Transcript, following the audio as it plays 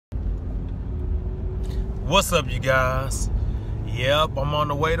What's up, you guys? Yep, I'm on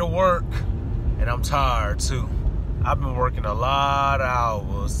the way to work, and I'm tired too. I've been working a lot of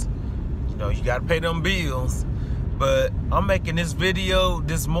hours. You know, you gotta pay them bills. But I'm making this video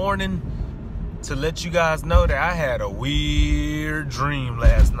this morning to let you guys know that I had a weird dream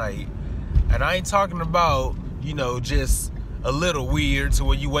last night. And I ain't talking about, you know, just a little weird to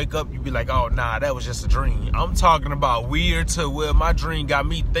where you wake up, you be like, oh, nah, that was just a dream. I'm talking about weird to where my dream got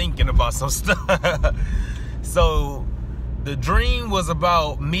me thinking about some stuff. So the dream was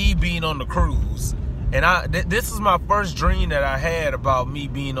about me being on the cruise. And this is my first dream that I had about me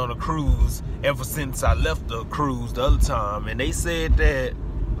being on a cruise ever since I left the cruise the other time. And they said that,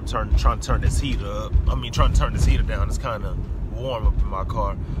 I'm trying to turn this heater up. Trying to turn this heater down. It's kind of warm up in my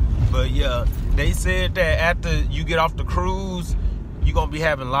car. But yeah, they said that after you get off the cruise, you're going to be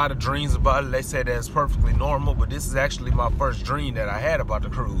having a lot of dreams about it. They said that's perfectly normal, but this is actually my first dream that I had about the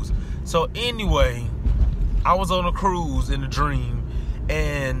cruise. So anyway, I was on a cruise in a dream,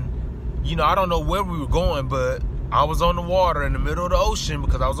 and you know, I don't know where we were going, but I was on the water in the middle of the ocean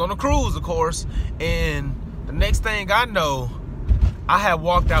because I was on a cruise, of course. And the next thing I know, I had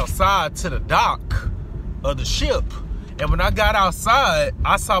walked outside to the dock of the ship. And when I got outside,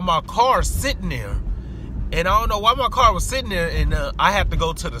 I saw my car sitting there. And I don't know why my car was sitting there, and I had to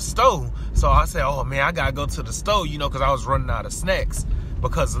go to the store. So I said, oh man, I gotta go to the store, you know, because I was running out of snacks.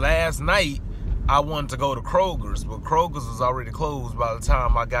 Because last night, I wanted to go to Kroger's, but Kroger's was already closed by the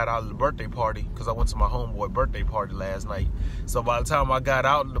time I got out of the birthday party, because I went to my homeboy birthday party last night. So by the time I got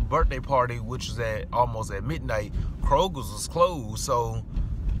out of the birthday party, which was almost at midnight, Kroger's was closed. So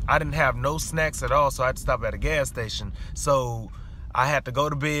I didn't have no snacks at all, so I had to stop at a gas station. So I had to go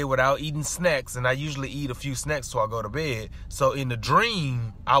to bed without eating snacks, and I usually eat a few snacks before I go to bed. So in the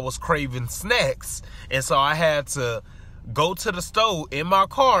dream, I was craving snacks, and so I had to go to the store in my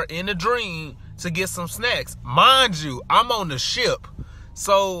car in the dream to get some snacks. Mind you, I'm on the ship.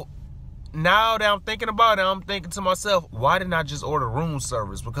 So now that I'm thinking about it, I'm thinking to myself, why didn't I just order room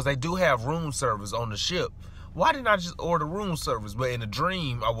service? Because they do have room service on the ship. Why didn't I just order room service? But in a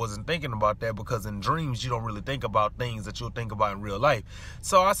dream, I wasn't thinking about that, because in dreams, you don't really think about things that you'll think about in real life.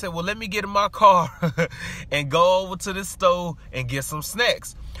 So I said, well, let me get in my car and go over to the store and get some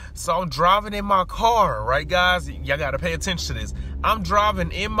snacks. So I'm driving in my car, right, guys? Y'all got to pay attention to this. I'm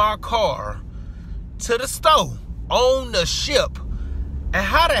driving in my car to the store on the ship. And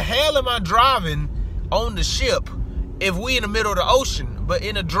how the hell am I driving on the ship if we in the middle of the ocean? But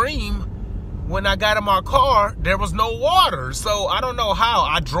in a dream, when I got in my car, there was no water. So I don't know how.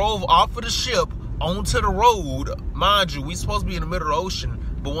 I drove off of the ship onto the road. Mind you, we supposed to be in the middle of the ocean,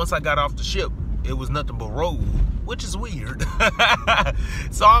 but once I got off the ship, it was nothing but road, which is weird.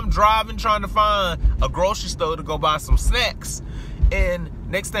 So I'm driving, trying to find a grocery store to go buy some snacks. And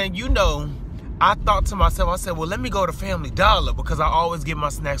next thing you know, I thought to myself, I said, well, let me go to Family Dollar, because I always get my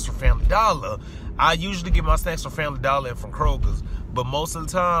snacks from Family Dollar. I usually get my snacks from Family Dollar and from Kroger's, but most of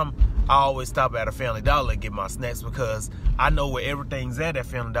the time, I always stop at a Family Dollar and get my snacks, because I know where everything's at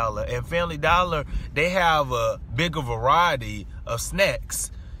Family Dollar. And Family Dollar, they have a bigger variety of snacks.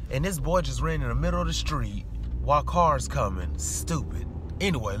 And this boy just ran in the middle of the street while cars coming. Stupid.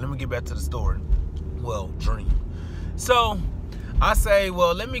 Anyway, let me get back to the story. Well, dream. So I say,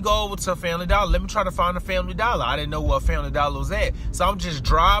 well, let me go over to Family Dollar. Let me try to find a Family Dollar. I didn't know what Family Dollar was at. So I'm just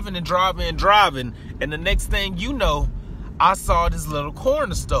driving and driving and driving. And the next thing you know, I saw this little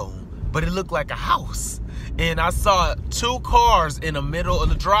corner store, but it looked like a house. And I saw two cars in the middle of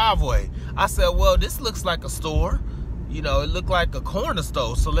the driveway. I said, well, this looks like a store. You know, it looked like a corner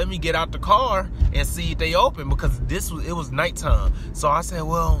store. So let me get out the car and see if they open, because it was nighttime. So I said,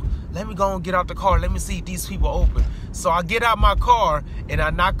 well, let me go and get out the car. Let me see if these people open. So I get out my car and I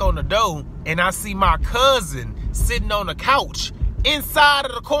knock on the door, and I see my cousin sitting on the couch inside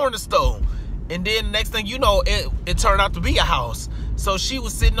of the corner store. And then the next thing you know, it turned out to be a house. So she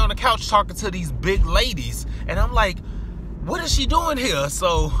was sitting on the couch talking to these big ladies. And I'm like, what is she doing here?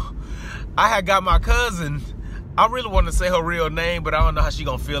 So I had got my cousin. I really want to say her real name, but I don't know how she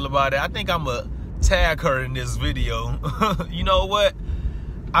gonna feel about it. I think I'm gonna tag her in this video. You know what?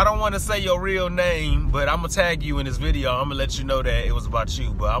 I don't want to say your real name, but I'm gonna tag you in this video. I'm gonna let you know that it was about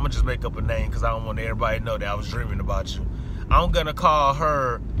you, but I'm gonna just make up a name because I don't want everybody to know that I was dreaming about you. I'm gonna call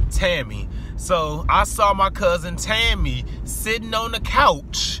her Tammy. So I saw my cousin Tammy sitting on the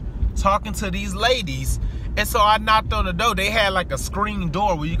couch talking to these ladies. And so I knocked on the door. They had like a screen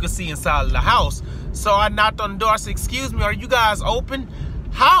door where you could see inside of the house. So I knocked on the door. I said, excuse me, are you guys open?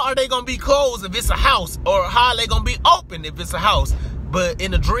 How are they gonna be closed if it's a house? Or how are they gonna be open if it's a house? But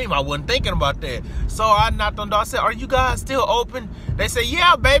in a dream, I wasn't thinking about that. So I knocked on the door. I said, are you guys still open? They said,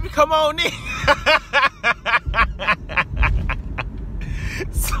 yeah, baby, come on in.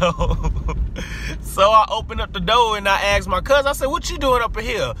 So I opened up the door and I asked my cousin, I said, what you doing up in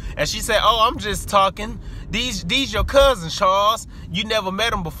here? And she said, oh, I'm just talking. These your cousins, Charles. You never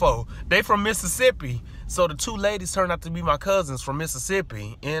met them before. They from Mississippi. So the two ladies turned out to be my cousins from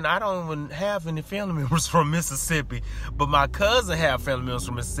Mississippi. And I don't even have any family members from Mississippi. But my cousin have family members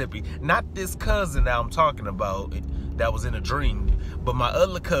from Mississippi. Not this cousin that I'm talking about that was in a dream. But my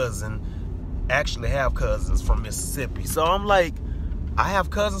other cousin actually have cousins from Mississippi. So I'm like, I have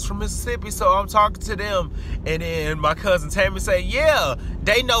cousins from Mississippi, so I'm talking to them. And then my cousin Tammy say, yeah,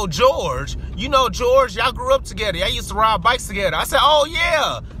 they know George. You know George, y'all grew up together. Y'all used to ride bikes together. I said, oh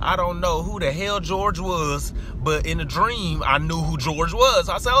yeah. I don't know who the hell George was, but in a dream, I knew who George was.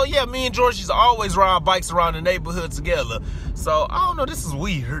 I said, oh yeah, me and George used to always ride bikes around the neighborhood together. So I don't know, this is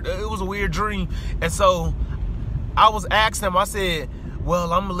weird. It was a weird dream. And so I was asking him, I said,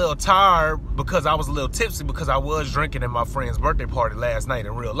 well, I'm a little tired because I was a little tipsy because I was drinking at my friend's birthday party last night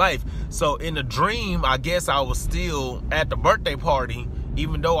in real life. So in the dream, I guess I was still at the birthday party,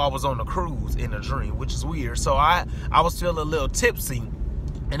 even though I was on a cruise in a dream, which is weird. So I was feeling a little tipsy.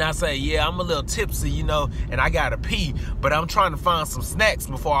 And I say, yeah, I'm a little tipsy, you know, and I gotta pee, but I'm trying to find some snacks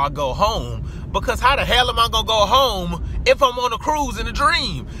before I go home, because how the hell am I gonna go home if I'm on a cruise in a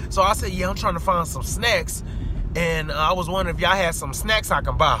dream? So I said, yeah, I'm trying to find some snacks. And I was wondering if y'all had some snacks I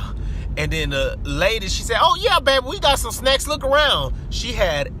can buy. And then the lady, she said, oh yeah, baby, we got some snacks, look around. She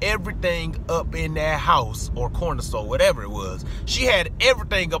had everything up in that house, or corner store, whatever it was. She had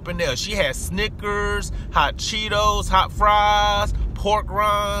everything up in there. She had Snickers, hot Cheetos, hot fries, pork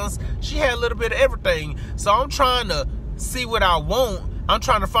rinds. She had a little bit of everything. So I'm trying to see what I want. I'm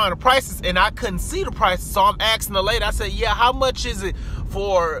trying to find the prices, and I couldn't see the prices. So I'm asking the lady, I said, yeah, how much is it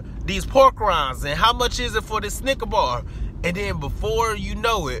for these pork rinds, and how much is it for this Snicker bar? And then before you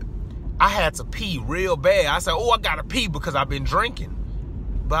know it, I had to pee real bad. I said, oh, I gotta pee because I've been drinking.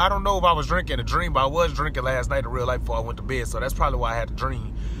 But I don't know if I was drinking a dream, but I was drinking last night in real life before I went to bed, so that's probably why I had to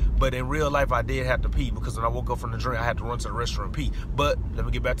dream. But in real life, I did have to pee, because when I woke up from the dream, I had to run to the restroom and pee. But let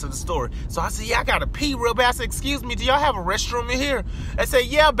me get back to the story. So I said, yeah, I gotta pee real bad. I said, excuse me, do y'all have a restroom in here? They said,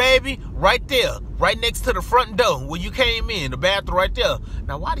 yeah, baby, right there, right next to the front door where you came in, the bathroom right there.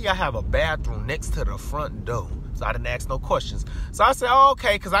 Now, why do y'all have a bathroom next to the front door? So I didn't ask no questions. So I said, oh,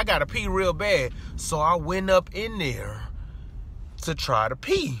 okay, because I gotta pee real bad. So I went up in there to try to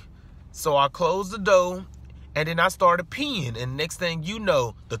pee. So I closed the door, and then I started peeing, and next thing you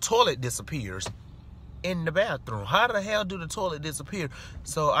know, the toilet disappears in the bathroom. How the hell do the toilet disappear?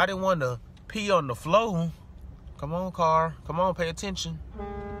 So I didn't want to pee on the floor. Come on, car. Come on, pay attention.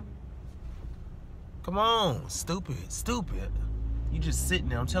 Come on, stupid. You just sitting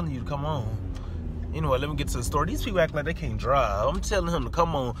there. I'm telling you to come on. Anyway, let me get to the story. These people act like they can't drive. I'm telling him to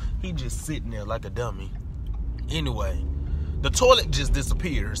come on. He just sitting there like a dummy. Anyway, the toilet just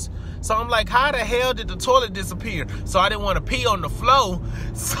disappears. So I'm like, how the hell did the toilet disappear? So I didn't want to pee on the floor.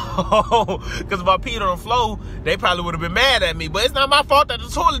 So, because if I peed on the floor, they probably would have been mad at me. But it's not my fault that the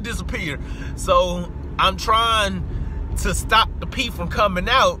toilet disappeared. So I'm trying to stop the pee from coming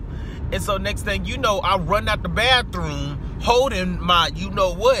out. And so next thing you know, I run out the bathroom holding my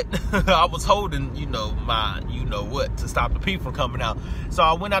you-know-what. I was holding, my you-know-what to stop the pee from coming out. So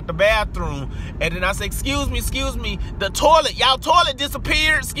I went out the bathroom, and then I said, excuse me, the toilet, y'all toilet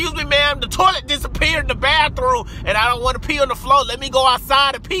disappeared. Excuse me, ma'am, the toilet disappeared in the bathroom, and I don't want to pee on the floor. Let me go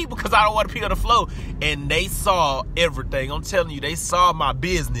outside and pee because I don't want to pee on the floor. And they saw everything. I'm telling you, they saw my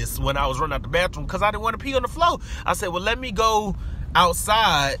business when I was running out the bathroom because I didn't want to pee on the floor. I said, well, let me go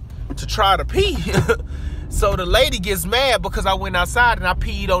outside to try to pee. So the lady gets mad because I went outside and I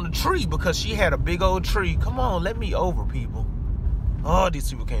peed on the tree because she had a big old tree. Come on, let me over, people. Oh, these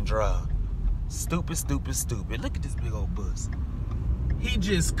people can't drive. Stupid. Look at this big old bus. He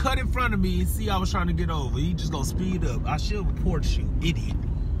just cut in front of me and see I was trying to get over. He just gonna speed up. I should report you, idiot.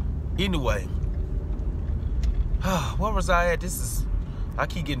 Anyway, where was I at? I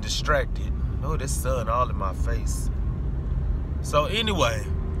keep getting distracted. Oh, this sun all in my face. So anyway,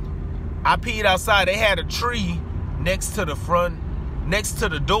 I peed outside. They had a tree next to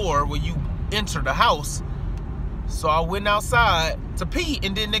the door where you enter the house. So I went outside to pee,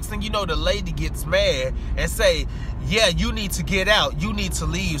 and then next thing you know, the lady gets mad and say, yeah, you need to get out. You need to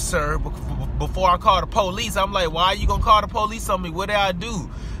leave, sir, before I call the police. I'm like, why are you gonna call the police on me? What did I do?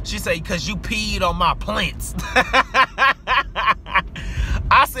 She say, because you peed on my plants.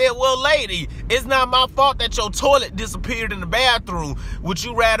 I said, well, lady, it's not my fault that your toilet disappeared in the bathroom. Would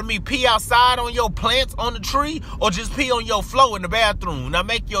you rather me pee outside on your plants on the tree or just pee on your floor in the bathroom? Now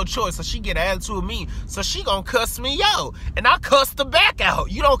make your choice. So she get an attitude with me. So she gonna cuss me out. And I cussed her back out.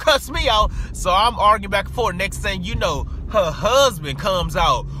 You don't cuss me out. So I'm arguing back and forth. Next thing you know, her husband comes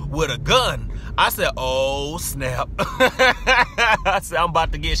out with a gun. I said, oh, snap. I said, I'm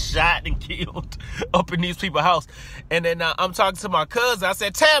about to get shot and killed up in these people's house. And then I'm talking to my cousin. I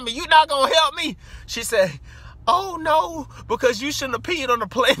said, Tammy, you not going to help me? She said, oh, no, because you shouldn't have peed on the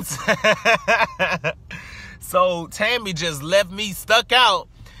plants. So Tammy just left me stuck out.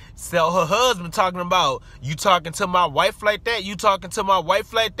 So her husband talking about, you talking to my wife like that? You talking to my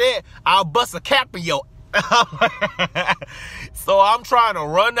wife like that? I'll bust a cap in your So I'm trying to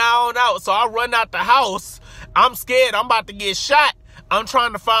run out. So I run out the house. I'm scared. I'm about to get shot. I'm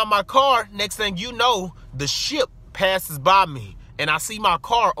trying to find my car. Next thing you know, the ship passes by me. And I see my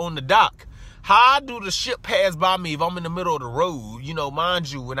car on the dock. How do the ship pass by me if I'm in the middle of the road? You know, mind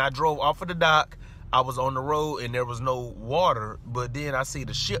you, when I drove off of the dock, I was on the road and there was no water. But then I see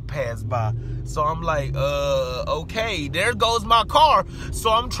the ship pass by. So I'm like, okay, there goes my car.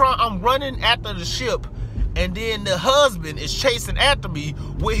 So I'm running after the ship. And then the husband is chasing after me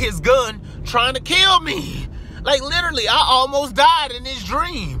with his gun, trying to kill me. Like, literally, I almost died in this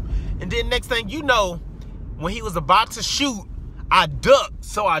dream. And then next thing you know, when he was about to shoot, I ducked.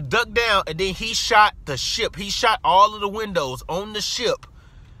 So I ducked down, and then he shot the ship. He shot all of the windows on the ship.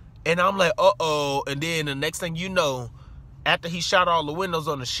 And I'm like, uh-oh. And then the next thing you know, after he shot all the windows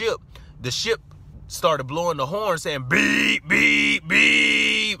on the ship started blowing the horn saying, beep, beep,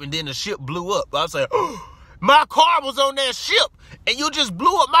 beep. And then the ship blew up. I was like, oh. My car was on that ship, and you just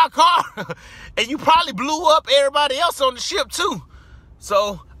blew up my car. And you probably blew up everybody else on the ship, too.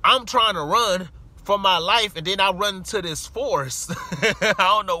 So I'm trying to run for my life, and then I run into this forest. I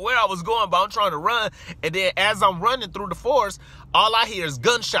don't know where I was going, but I'm trying to run. And then as I'm running through the forest, all I hear is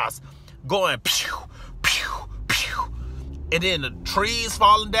gunshots going pew, pew, pew. And then the trees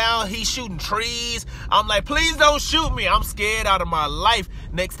falling down. He's shooting trees. I'm like, please don't shoot me. I'm scared out of my life.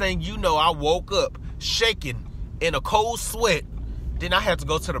 Next thing you know, I woke up shaking in a cold sweat. Then I had to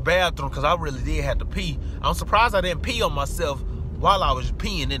go to the bathroom because I really did have to pee. I'm surprised I didn't pee on myself while I was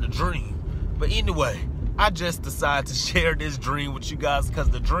peeing in the dream. But anyway, I just decided to share this dream with you guys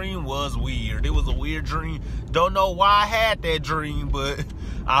because the dream was weird. It was a weird dream. Don't know why I had that dream, but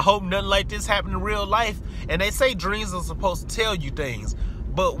I hope nothing like this happened in real life. And they say dreams are supposed to tell you things.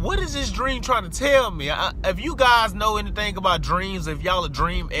 But what is this dream trying to tell me? If you guys know anything about dreams, if y'all are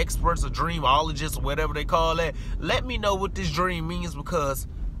dream experts or dreamologists or whatever they call that, let me know what this dream means because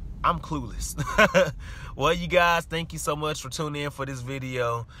I'm clueless. Well, you guys, thank you so much for tuning in for this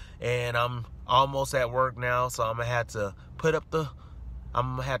video. And I'm almost at work now, so I'm going to have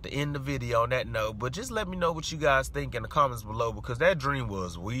to end the video on that note. But just let me know what you guys think in the comments below because that dream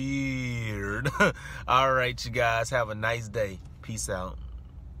was weird. All right, you guys, have a nice day. Peace out.